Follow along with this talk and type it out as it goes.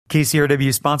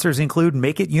KCRW sponsors include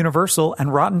Make It Universal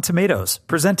and Rotten Tomatoes,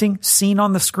 presenting Scene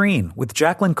on the Screen with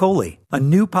Jacqueline Coley, a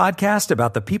new podcast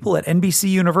about the people at NBC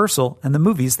Universal and the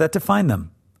movies that define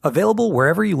them. Available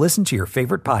wherever you listen to your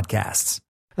favorite podcasts.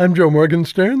 I'm Joe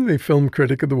Morgenstern, the film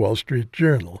critic of the Wall Street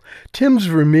Journal. Tim's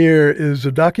Vermeer is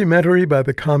a documentary by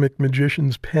the comic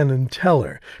magicians Penn and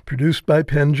Teller, produced by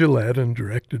Penn Jillette and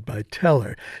directed by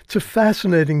Teller. It's a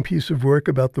fascinating piece of work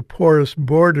about the porous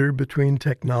border between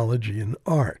technology and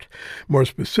art. More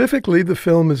specifically, the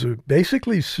film is a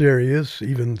basically serious,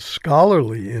 even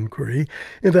scholarly inquiry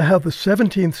into how the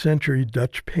 17th century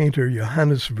Dutch painter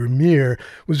Johannes Vermeer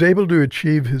was able to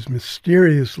achieve his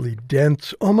mysteriously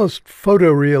dense, almost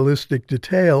photorealistic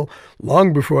detail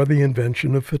long before the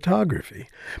invention of photography.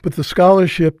 But the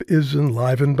scholarship is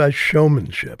enlivened by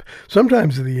showmanship.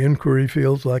 Sometimes the inquiry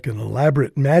feels like an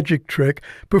elaborate magic trick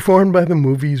performed by the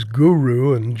movie's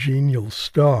guru and genial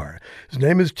star. His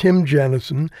name is Tim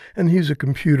Jennison, and he's a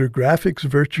computer graphics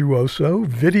virtuoso,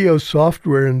 video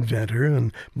software inventor,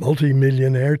 and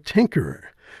multimillionaire tinkerer.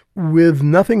 With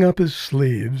nothing up his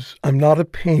sleeves, I'm not a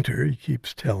painter, he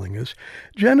keeps telling us,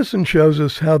 Jennison shows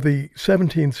us how the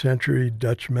 17th century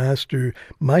Dutch master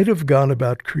might have gone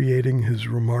about creating his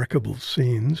remarkable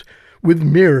scenes, with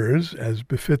mirrors, as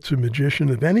befits a magician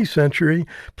of any century,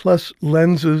 plus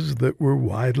lenses that were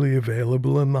widely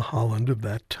available in the Holland of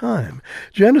that time.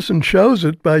 Jennison shows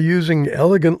it by using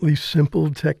elegantly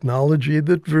simple technology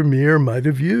that Vermeer might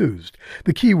have used.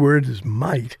 The key word is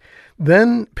might.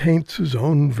 Then paints his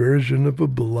own version of a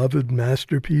beloved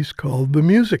masterpiece called The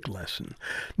Music Lesson.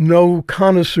 No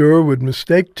connoisseur would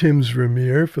mistake Tim's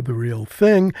Vermeer for the real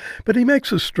thing, but he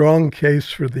makes a strong case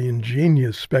for the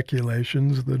ingenious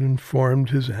speculations that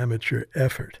informed his amateur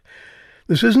effort.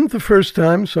 This isn't the first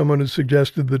time someone has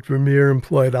suggested that Vermeer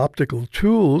employed optical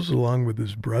tools along with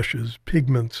his brushes,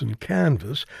 pigments, and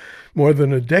canvas. More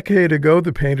than a decade ago,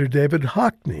 the painter David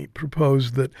Hockney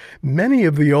proposed that many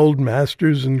of the old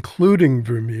masters, including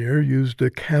Vermeer, used a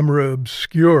camera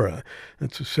obscura,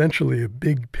 that's essentially a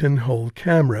big pinhole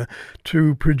camera,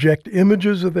 to project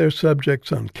images of their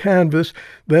subjects on canvas,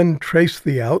 then trace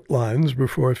the outlines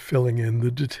before filling in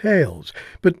the details.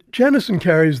 But Jennison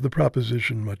carries the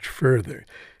proposition much further.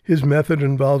 His method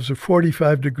involves a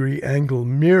 45-degree angle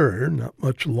mirror, not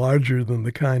much larger than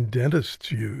the kind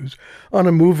dentists use, on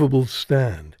a movable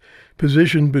stand.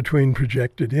 Positioned between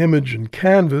projected image and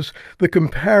canvas, the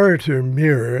comparator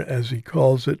mirror, as he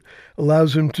calls it,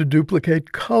 allows him to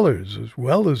duplicate colors as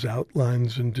well as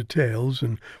outlines and details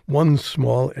in one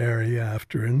small area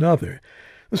after another.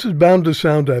 This is bound to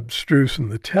sound abstruse in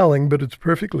the telling, but it's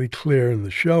perfectly clear in the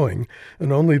showing,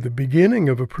 and only the beginning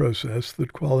of a process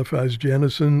that qualifies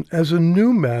Jennison as a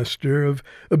new master of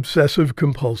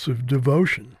obsessive-compulsive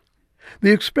devotion.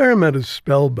 The experiment is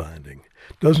spellbinding.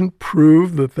 Doesn't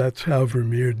prove that that's how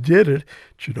Vermeer did it. It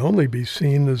should only be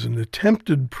seen as an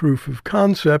attempted proof of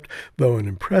concept, though an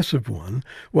impressive one,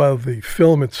 while the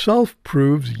film itself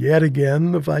proves yet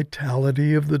again the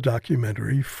vitality of the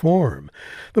documentary form.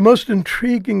 The most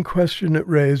intriguing question it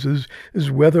raises is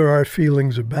whether our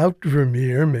feelings about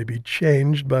Vermeer may be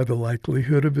changed by the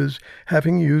likelihood of his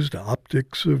having used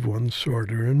optics of one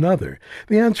sort or another.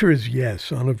 The answer is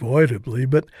yes, unavoidably,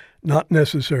 but not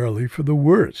necessarily for the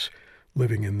worse.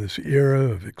 Living in this era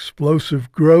of explosive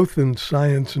growth in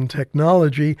science and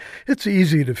technology, it's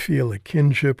easy to feel a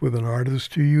kinship with an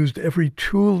artist who used every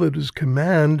tool at his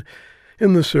command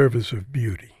in the service of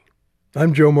beauty.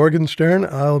 I'm Joe Morgenstern.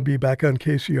 I'll be back on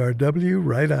KCRW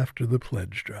right after the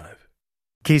pledge drive.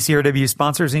 KCRW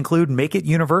sponsors include Make It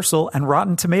Universal and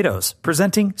Rotten Tomatoes,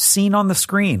 presenting Scene on the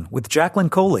Screen with Jacqueline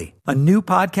Coley, a new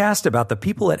podcast about the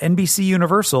people at NBC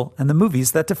Universal and the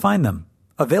movies that define them.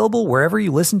 Available wherever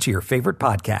you listen to your favorite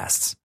podcasts.